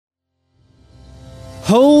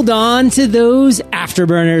Hold on to those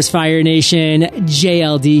afterburners, Fire Nation.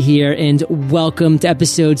 JLD here, and welcome to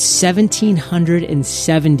episode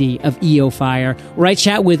 1770 of EO Fire, where I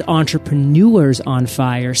chat with entrepreneurs on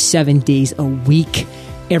fire 7 days a week.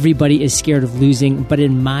 Everybody is scared of losing, but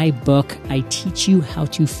in my book, I teach you how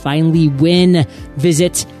to finally win.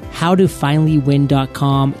 Visit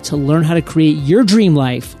howtofinallywin.com to learn how to create your dream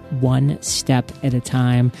life one step at a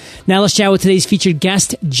time. Now let's chat with today's featured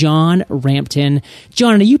guest, John Rampton.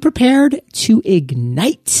 John, are you prepared to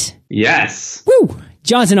ignite? Yes. Woo!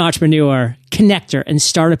 John's an entrepreneur, connector, and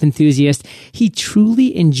startup enthusiast. He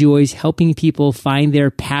truly enjoys helping people find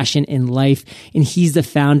their passion in life, and he's the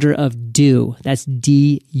founder of DUE. That's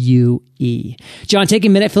D-U-E. John, take a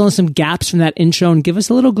minute, fill in some gaps from that intro, and give us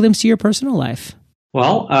a little glimpse of your personal life.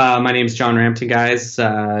 Well, my name is John Rampton, guys.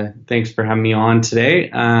 Thanks for having me on today.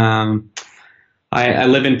 I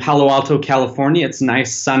live in Palo Alto, California. It's a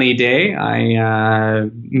nice sunny day. I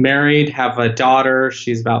married, have a daughter.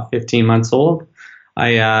 She's about 15 months old.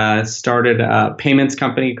 I started a payments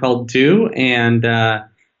company called DUE, and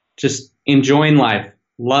just enjoying life.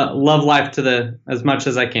 Love life as much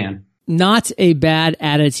as I can. Not a bad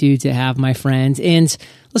attitude to have, my friend. And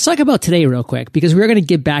let's talk about today real quick, because we're going to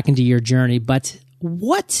get back into your journey. But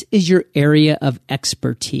what is your area of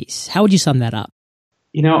expertise? How would you sum that up?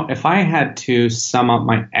 You know, if I had to sum up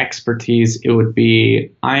my expertise, it would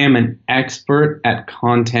be I am an expert at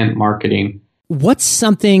content marketing. What's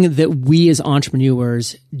something that we as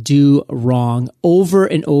entrepreneurs do wrong over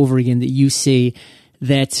and over again that you see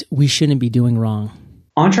that we shouldn't be doing wrong?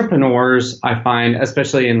 Entrepreneurs, I find,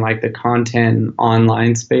 especially in like the content and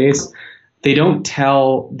online space, they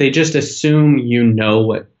just assume you know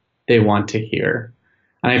what they want to hear.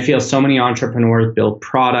 And I feel so many entrepreneurs build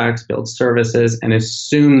products, build services, and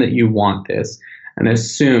assume that you want this, and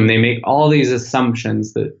assume they make all these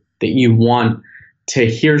assumptions that you want to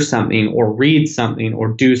hear something or read something or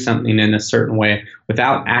do something in a certain way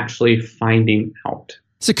without actually finding out.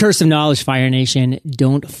 It's a curse of knowledge, Fire Nation.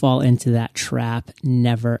 Don't fall into that trap.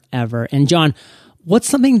 Never, ever. And John, what's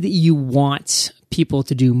something that you want people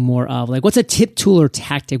to do more of? Like, what's a tip, tool, or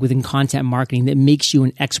tactic within content marketing that makes you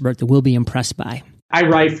an expert that we'll be impressed by? I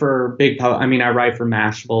write for I write for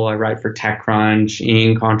Mashable, I write for TechCrunch,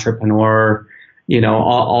 Inc., Entrepreneur,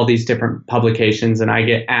 all these different publications. And I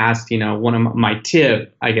get asked, one of my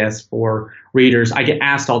tip, I guess, for readers, I get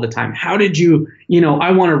asked all the time, how did you,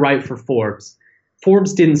 I want to write for Forbes.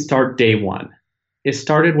 Forbes didn't start day one. It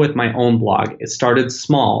started with my own blog. It started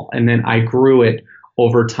small, and then I grew it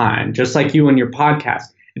over time, just like you and your podcast.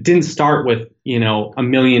 It didn't start with, 1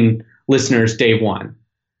 million listeners day one.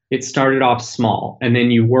 It started off small, and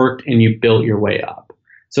then you worked and you built your way up.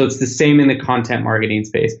 So it's the same in the content marketing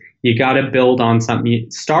space. You got to build on something.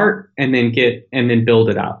 You start and then build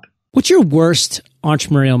it up. What's your worst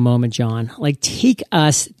entrepreneurial moment, John? Like, take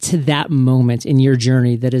us to that moment in your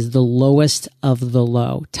journey that is the lowest of the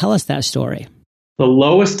low. Tell us that story. The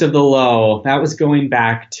lowest of the low, that was going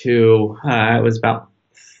back to, it was about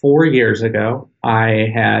 4 years ago.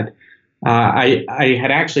 I had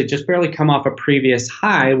actually just barely come off a previous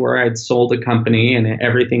high where I'd sold a company and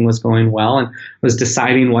everything was going well and was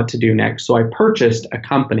deciding what to do next. So I purchased a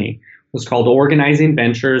company. It was called Organizing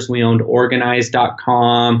Ventures. We owned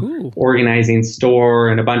Organize.com, Organizing Store,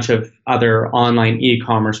 and a bunch of other online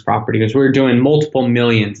e-commerce properties. We were doing multiple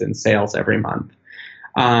millions in sales every month.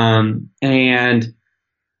 And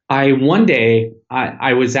one day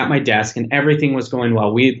I was at my desk and everything was going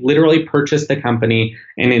well. We literally purchased the company,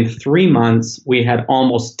 and in 3 months we had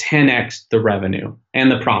almost 10x the revenue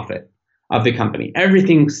and the profit of the company.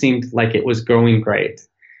 Everything seemed like it was going great.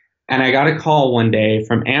 And I got a call one day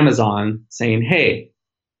from Amazon saying, "Hey,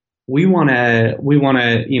 we want to,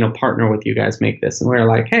 partner with you guys, make this." And we were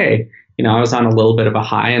like, "Hey, I was on a little bit of a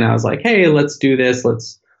high, and I was like, "Hey, let's do this.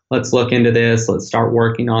 Let's look into this. Let's start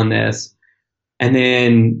working on this." And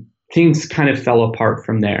then things kind of fell apart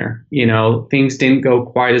from there. Things didn't go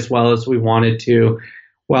quite as well as we wanted to.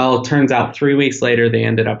 Well, it turns out 3 weeks later, they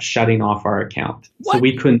ended up shutting off our account. What? So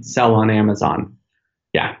we couldn't sell on Amazon.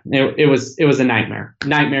 Yeah, it was a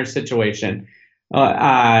nightmare situation.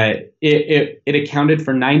 It accounted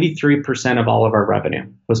for 93% of all of our revenue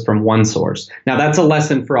was from one source. Now that's a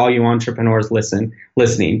lesson for all you entrepreneurs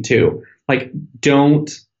listening too. Like,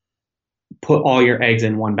 don't put all your eggs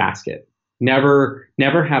in one basket. Never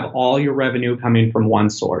have all your revenue coming from one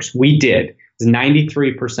source. We did. It was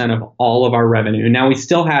 93% of all of our revenue. Now we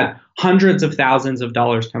still had hundreds of thousands of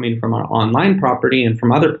dollars coming from our online property and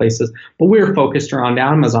from other places, but we were focused around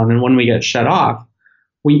Amazon. And when we get shut off,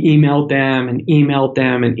 we emailed them and emailed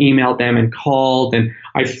them and emailed them and called, and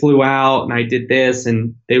I flew out and I did this,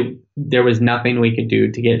 and there was nothing we could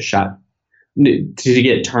do to get to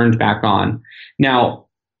get turned back on. Now,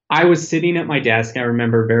 I was sitting at my desk. I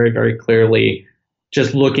remember very, very clearly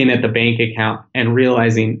just looking at the bank account and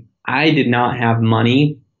realizing I did not have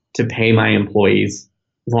money to pay my employees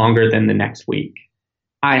longer than the next week.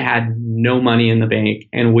 I had no money in the bank,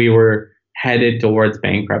 and we were headed towards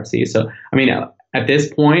bankruptcy. So, I mean, at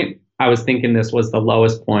this point, I was thinking this was the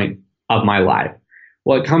lowest point of my life.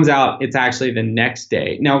 Well, it comes out, it's actually the next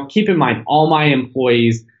day. Now, keep in mind, all my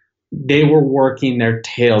employees, they were working their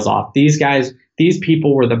tails off. These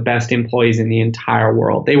people were the best employees in the entire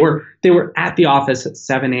world. They were at the office at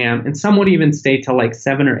 7 a.m. and some would even stay till like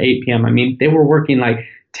 7 or 8 p.m. I mean, they were working like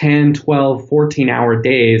 10, 12, 14-hour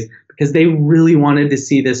days because they really wanted to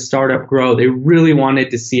see this startup grow. They really wanted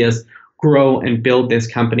to see us grow and build this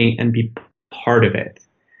company and be part of it.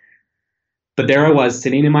 But there I was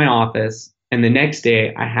sitting in my office, and the next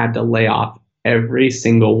day I had to lay off every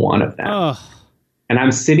single one of them. Oh. And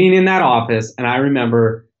I'm sitting in that office, and I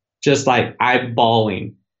remember just like I'm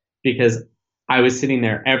bawling because I was sitting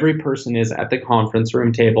there. Every person is at the conference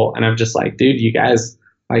room table, and I'm just like, dude, you guys,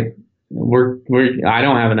 like, I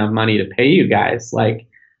don't have enough money to pay you guys. Like,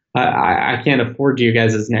 I can't afford you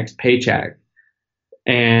guys' next paycheck.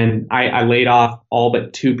 And I laid off all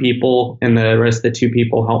but 2 people, and the rest of the 2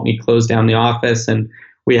 people helped me close down the office. And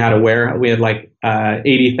we had like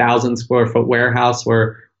 80,000 square foot warehouse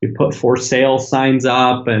where we put for sale signs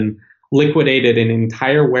up and liquidated an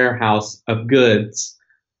entire warehouse of goods.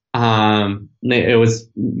 It was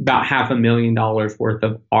about $500,000 worth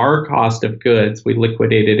of our cost of goods. We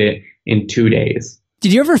liquidated it in 2 days.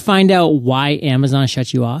 Did you ever find out why Amazon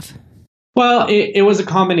shut you off? Well, it was a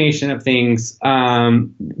combination of things.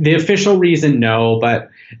 The official reason, no, but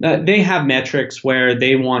they have metrics where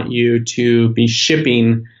they want you to be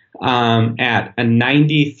shipping at a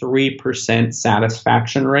 93%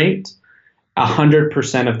 satisfaction rate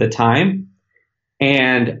 100% of the time,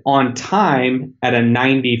 and on time at a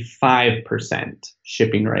 95%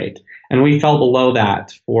 shipping rate. And we fell below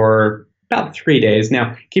that for about 3 days.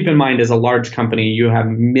 Now, keep in mind, as a large company, you have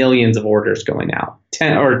millions of orders going out,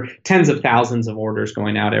 tens of thousands of orders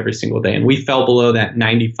going out every single day. And we fell below that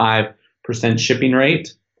 95% shipping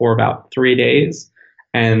rate for about 3 days.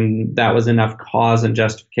 And that was enough cause and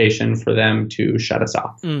justification for them to shut us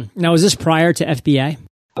off. Now, was this prior to FBA?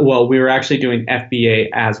 Well, we were actually doing FBA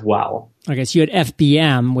as well. Okay, so you had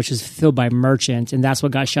FBM, which is fulfilled by merchant, and that's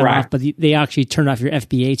what got shut off, but they actually turned off your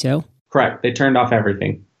FBA too? Correct. They turned off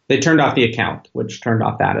everything. They turned off the account, which turned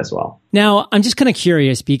off that as well. Now, I'm just kind of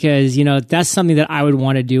curious because, that's something that I would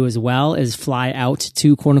want to do as well, is fly out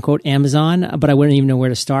to quote unquote Amazon, but I wouldn't even know where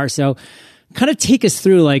to start. So kind of take us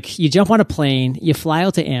through, like, you jump on a plane, you fly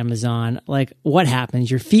out to Amazon, like, what happens?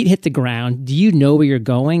 Your feet hit the ground. Do you know where you're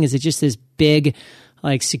going? Is it just this big,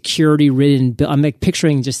 like, security ridden, I'm like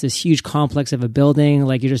picturing just this huge complex of a building,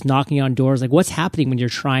 like you're just knocking on doors. Like, what's happening when you're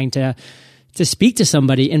trying to speak to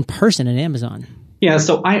somebody in person at Amazon? Yeah,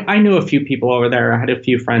 so I knew a few people over there. I had a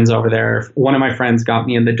few friends over there. One of my friends got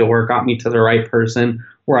me in the door, got me to the right person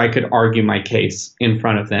where I could argue my case in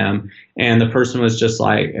front of them. And the person was just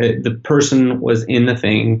like, the person was in the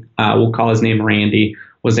thing, we'll call his name Randy,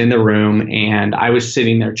 was in the room. And I was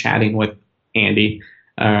sitting there chatting with Andy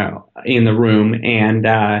in the room. And,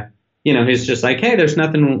 he's just like, hey, there's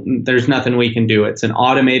nothing we can do. It's an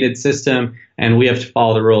automated system and we have to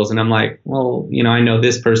follow the rules. And I'm like, well, I know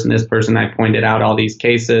this person. I pointed out all these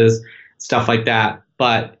cases, stuff like that.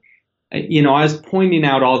 But, I was pointing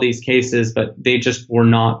out all these cases, but they just were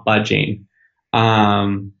not budging.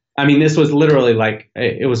 This was literally like,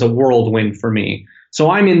 it was a whirlwind for me.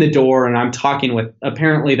 So I'm in the door and I'm talking with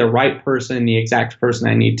apparently the right person, the exact person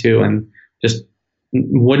I need to, and just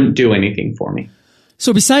wouldn't do anything for me.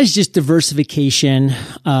 So besides just diversification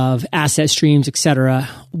of asset streams, et cetera,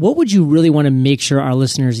 what would you really want to make sure our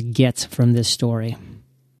listeners get from this story?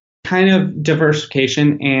 Kind of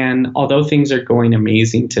diversification. And although things are going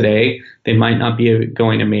amazing today, they might not be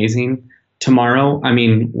going amazing tomorrow. I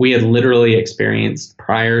mean, we had literally experienced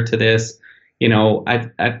prior to this, 10,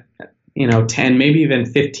 maybe even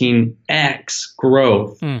 15x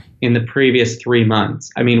growth in the previous 3 months.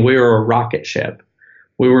 I mean, we were a rocket ship.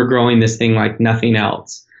 We were growing this thing like nothing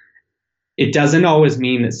else. It doesn't always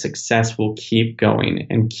mean that success will keep going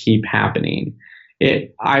and keep happening.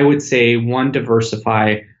 I would say, one,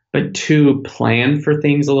 diversify. but two, plan for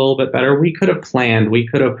things a little bit better. We could have planned, we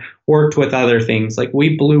could have worked with other things. Like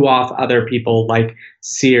we blew off other people like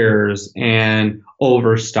Sears and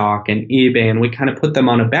Overstock and eBay, and we kind of put them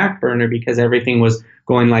on a back burner because everything was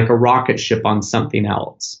going like a rocket ship on something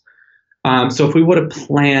else. So if we would have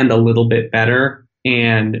planned a little bit better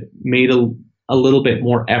and made a little bit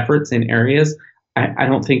more efforts in areas, I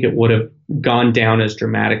don't think it would have gone down as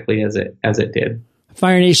dramatically as it did.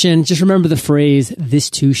 Fire Nation, just remember the phrase, this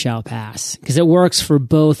too shall pass, because it works for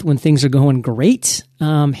both when things are going great.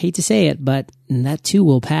 Hate to say it, but that too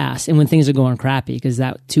will pass. And when things are going crappy, because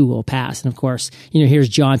that too will pass. And of course, here's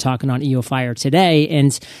John talking on EO Fire today.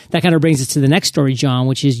 And that kind of brings us to the next story, John,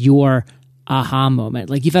 which is your aha moment.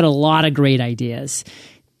 Like you've had a lot of great ideas.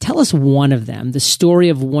 Tell us one of them, the story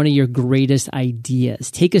of one of your greatest ideas.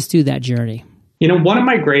 Take us through that journey. One of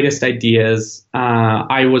my greatest ideas,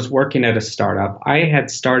 I was working at a startup. I had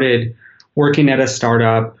started working at a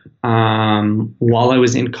startup while I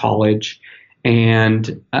was in college.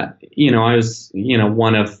 And, I was,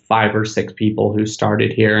 one of 5 or 6 people who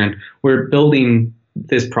started here. And we're building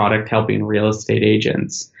this product helping real estate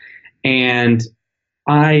agents. And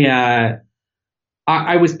I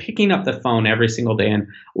was picking up the phone every single day. And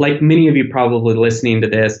like many of you probably listening to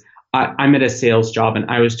this, I'm at a sales job and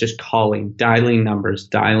I was just dialing numbers.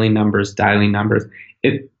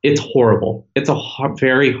 It's horrible. It's a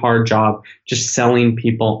very hard job just selling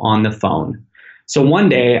people on the phone. So one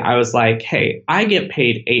day I was like, hey, I get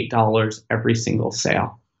paid $8 every single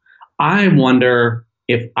sale. I wonder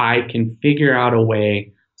if I can figure out a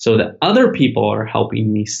way so that other people are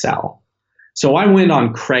helping me sell. So I went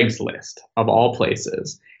on Craigslist of all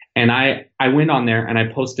places. And I went on there and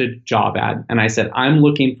I posted a job ad and I said, I'm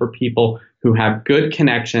looking for people who have good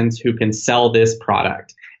connections who can sell this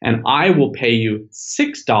product. And I will pay you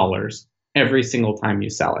 $6 every single time you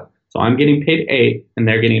sell it. So I'm getting paid $8 and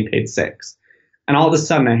they're getting paid $6. And all of a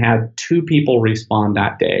sudden I had 2 people respond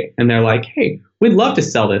that day. And they're like, hey, we'd love to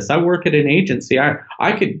sell this. I work at an agency.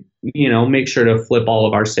 I could, make sure to flip all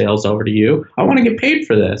of our sales over to you. I want to get paid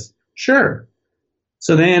for this. Sure.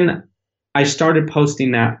 So then I started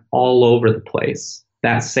posting that all over the place,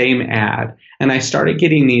 that same ad. And I started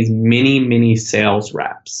getting these mini sales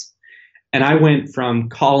reps. And I went from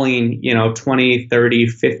calling, 20, 30,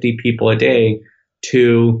 50 people a day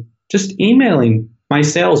to just emailing my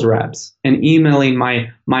sales reps and emailing my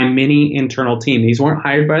mini internal team. These weren't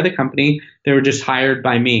hired by the company. They were just hired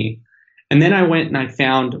by me. And then I went and I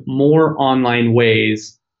found more online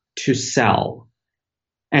ways to sell.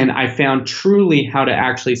 And I found truly how to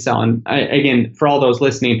actually sell. And again, for all those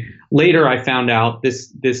listening, later I found out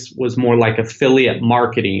this was more like affiliate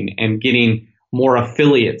marketing and getting more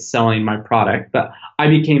affiliates selling my product. But I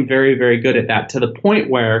became very, very good at that to the point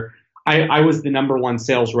where I was the number 1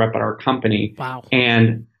 sales rep at our company. Wow.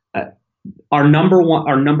 And our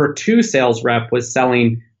number 2 sales rep was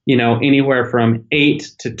selling, anywhere from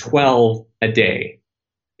 8 to 12 a day,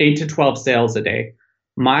 8 to 12 sales a day.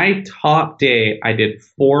 My top day, I did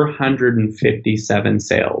 457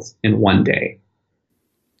 sales in one day.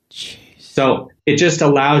 Jeez. So it just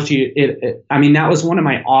allows you, that was one of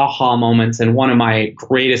my aha moments and one of my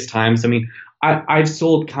greatest times. I've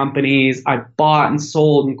sold companies, I've bought and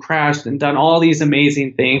sold and crashed and done all these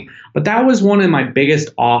amazing things. But that was one of my biggest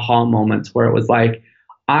aha moments where it was like,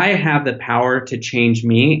 I have the power to change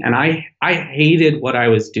me. And I hated what I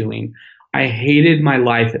was doing. I hated my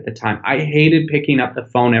life at the time. I hated picking up the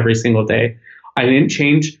phone every single day. I didn't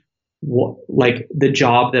change the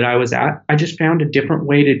job that I was at. I just found a different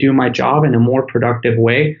way to do my job in a more productive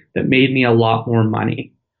way that made me a lot more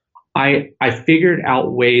money. I figured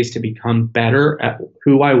out ways to become better at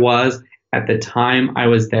who I was at the time I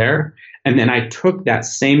was there. And then I took that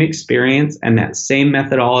same experience and that same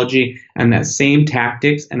methodology and that same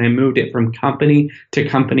tactics and I moved it from company to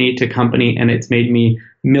company to company. And it's made me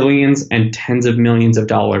millions and tens of millions of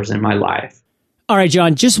dollars in my life. All right,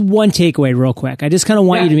 John, just one takeaway real quick. I just kind of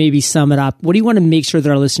want you to maybe sum it up. What do you want to make sure that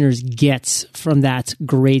our listeners get from that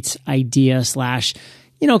great idea /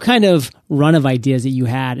 kind of run of ideas that you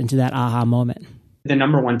had into that aha moment? The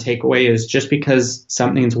number 1 takeaway is just because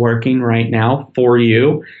something's working right now for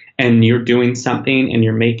you and you're doing something and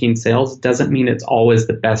you're making sales doesn't mean it's always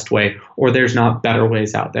the best way or there's not better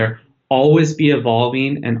ways out there. Always be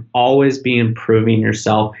evolving and always be improving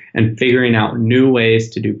yourself and figuring out new ways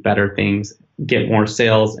to do better things get more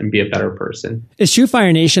sales, and be a better person. It's true,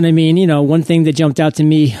 Fire Nation. I mean, one thing that jumped out to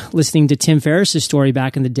me listening to Tim Ferriss's story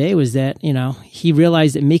back in the day was that, he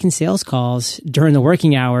realized that making sales calls during the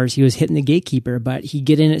working hours, he was hitting the gatekeeper, but he'd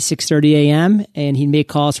get in at 6:30 a.m. and he'd make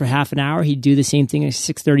calls for half an hour. He'd do the same thing at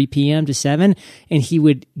 6:30 p.m. to 7, and he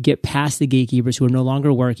would get past the gatekeepers who were no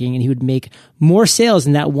longer working, and he would make more sales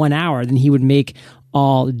in that 1 hour than he would make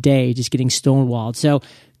all day just getting stonewalled. So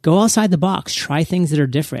go outside the box, try things that are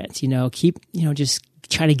different, just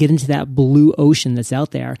try to get into that blue ocean that's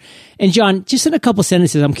out there. And John, just in a couple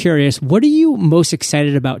sentences, I'm curious, what are you most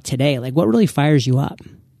excited about today? Like, what really fires you up?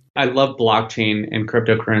 I love blockchain and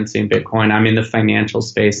cryptocurrency and Bitcoin. I'm in the financial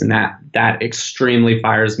space, and that extremely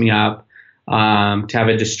fires me up. To have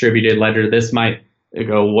a distributed ledger, this might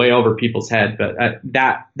go way over people's head, but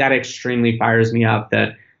that extremely fires me up.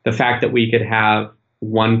 That the fact that we could have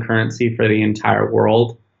one currency for the entire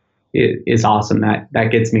world is awesome. That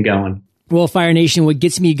gets me going. Well, Fire Nation, what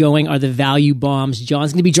gets me going are the value bombs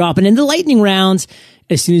John's going to be dropping in the lightning rounds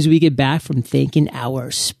as soon as we get back from thanking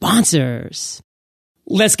our sponsors.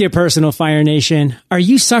 Let's get personal, Fire Nation. Are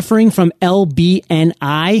you suffering from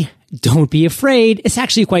LBNI? Don't be afraid. It's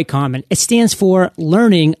actually quite common. It stands for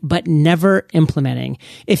learning, but never implementing.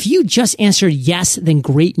 If you just answered yes, then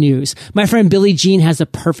great news. My friend Billie Jean has a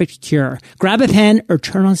perfect cure. Grab a pen or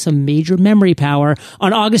turn on some major memory power.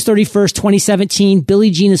 On August 31st, 2017, Billie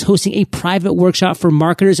Jean is hosting a private workshop for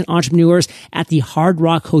marketers and entrepreneurs at the Hard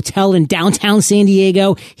Rock Hotel in downtown San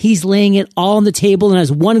Diego. He's laying it all on the table and has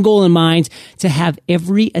one goal in mind: to have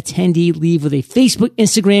every attendee leave with a Facebook,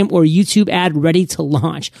 Instagram, or YouTube ad ready to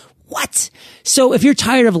launch. What? So if you're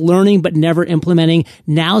tired of learning but never implementing,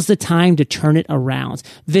 now's the time to turn it around.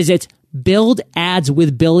 Visit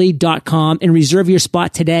buildadswithbilly.com and reserve your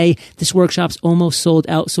spot today. This workshop's almost sold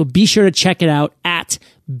out, so be sure to check it out at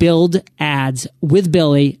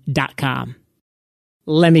buildadswithbilly.com.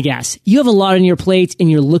 Let me guess. You have a lot on your plate and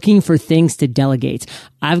you're looking for things to delegate.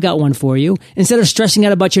 I've got one for you. Instead of stressing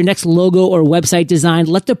out about your next logo or website design,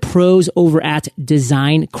 let the pros over at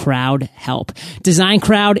Design Crowd help. Design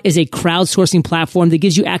Crowd is a crowdsourcing platform that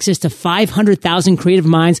gives you access to 500,000 creative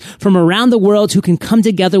minds from around the world who can come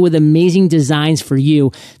together with amazing designs for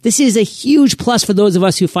you. This is a huge plus for those of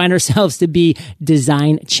us who find ourselves to be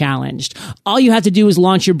design challenged. All you have to do is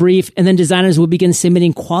launch your brief, and then designers will begin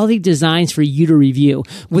submitting quality designs for you to review.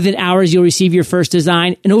 Within hours, you'll receive your first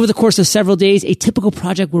design, and over the course of several days, a typical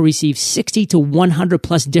project will receive 60 to 100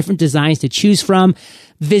 plus different designs to choose from.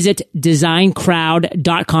 Visit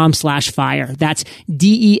designcrowd.com/fire. That's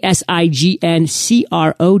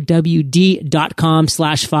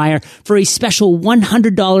DESIGNCROWD.com/fire for a special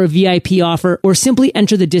 $100 VIP offer, or simply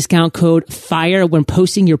enter the discount code FIRE when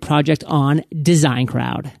posting your project on Design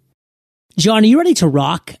Crowd. John, are you ready to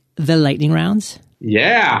rock the lightning rounds?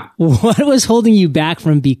 Yeah. What was holding you back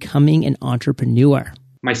from becoming an entrepreneur?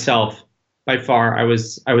 Myself. By far, I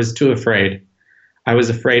was too afraid. I was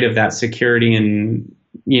afraid of that security and,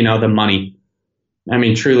 the money. I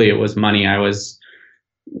mean, truly, it was money. I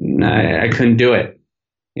couldn't do it.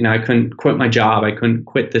 I couldn't quit my job. I couldn't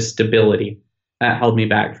quit the stability. That held me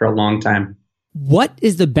back for a long time. What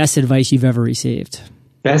is the best advice you've ever received?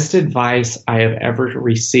 Best advice I have ever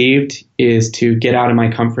received is to get out of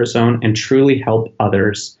my comfort zone and truly help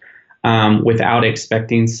others without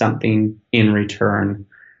expecting something in return.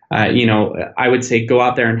 I would say go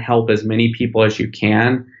out there and help as many people as you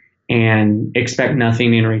can and expect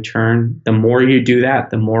nothing in return. The more you do that,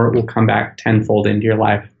 the more it will come back tenfold into your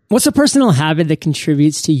life. What's a personal habit that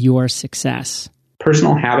contributes to your success?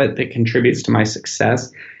 Personal habit that contributes to my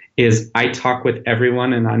success is I talk with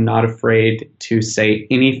everyone, and I'm not afraid to say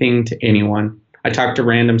anything to anyone. I talk to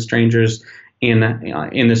random strangers in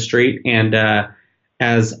the street, and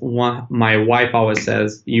my wife always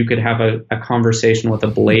says, you could have a conversation with a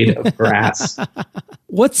blade of grass.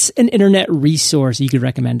 What's an internet resource you could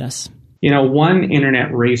recommend us? One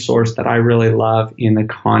internet resource that I really love in the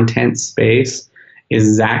content space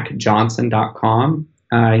is ZachJohnson.com.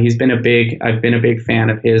 I've been a big fan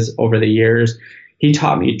of his over the years. He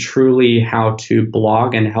taught me truly how to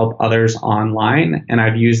blog and help others online, and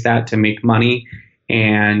I've used that to make money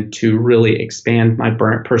and to really expand my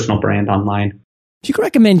personal brand online. If you could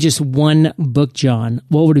recommend just one book, John,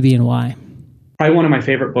 what would it be and why? Probably one of my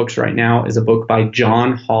favorite books right now is a book by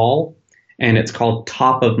John Hall, and it's called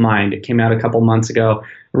Top of Mind. It came out a couple months ago.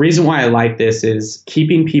 The reason why I like this is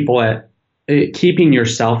keeping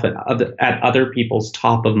yourself at other people's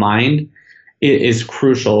top of mind is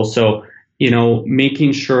crucial. So,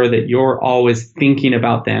 making sure that you're always thinking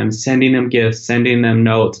about them, sending them gifts, sending them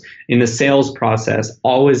notes in the sales process,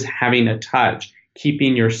 always having a touch,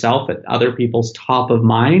 keeping yourself at other people's top of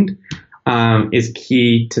mind is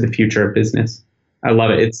key to the future of business. I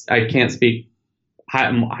love it. I can't speak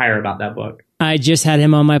higher about that book. I just had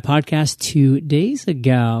him on my podcast 2 days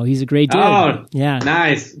ago. He's a great dude. Oh, yeah.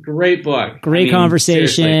 Nice. Great book. Great conversation.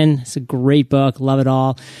 Seriously. It's a great book. Love it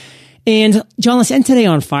all. And John, let's end today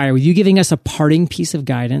on fire with you giving us a parting piece of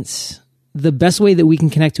guidance, the best way that we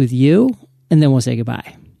can connect with you, and then we'll say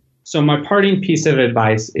goodbye. So my parting piece of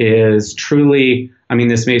advice is truly,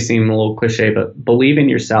 this may seem a little cliche, but believe in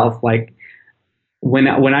yourself. Like when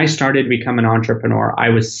I started to become an entrepreneur, I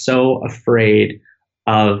was so afraid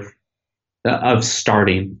of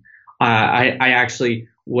starting. I actually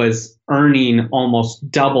was earning almost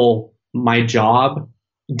double my job,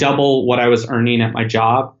 double what I was earning at my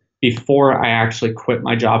job before I actually quit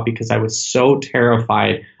my job, because I was so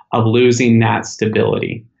terrified of losing that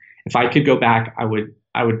stability. If I could go back, I would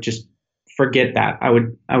just forget that. I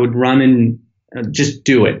would run and just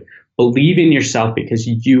do it. Believe in yourself, because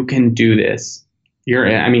you can do this.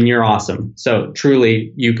 You're awesome. So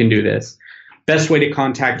truly, you can do this. Best way to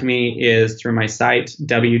contact me is through my site,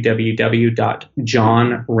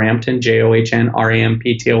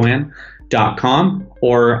 www.johnrampton.com,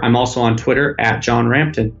 or I'm also on Twitter at John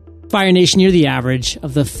Rampton. Fire Nation, you're the average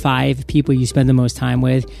of the 5 people you spend the most time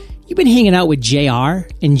with. You've been hanging out with JR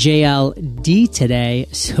and JLD today,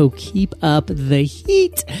 so keep up the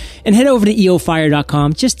heat. And head over to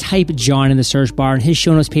eofire.com. Just type John in the search bar, and his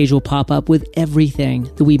show notes page will pop up with everything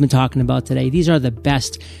that we've been talking about today. These are the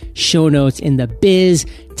best show notes in the biz,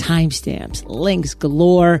 timestamps, links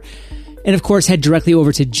galore. And of course, head directly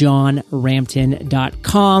over to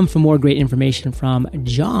johnrampton.com for more great information from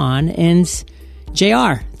John. And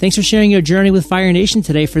JR, thanks for sharing your journey with Fire Nation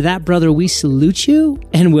today. For that, brother, we salute you,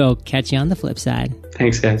 and we'll catch you on the flip side.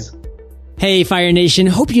 Thanks, guys. Hey, Fire Nation.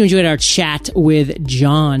 Hope you enjoyed our chat with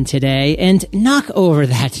John today. And knock over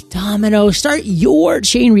that domino. Start your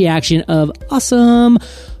chain reaction of awesome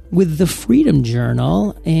with the Freedom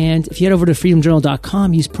Journal. And if you head over to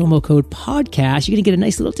freedomjournal.com, use promo code podcast, you're going to get a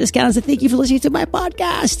nice little discount as a thank you for listening to my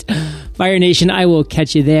podcast. Fire Nation, I will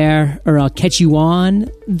catch you there, or I'll catch you on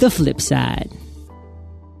the flip side.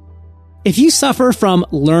 If you suffer from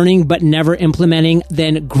learning but never implementing,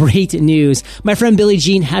 then great news. My friend Billy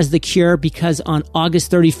Jean has the cure, because on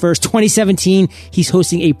August 31st, 2017, he's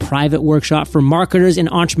hosting a private workshop for marketers and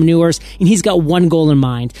entrepreneurs, and he's got one goal in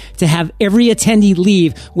mind: to have every attendee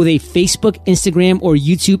leave with a Facebook, Instagram, or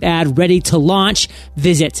YouTube ad ready to launch.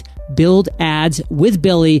 Visit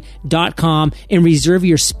buildadswithbilly.com and reserve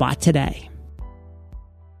your spot today.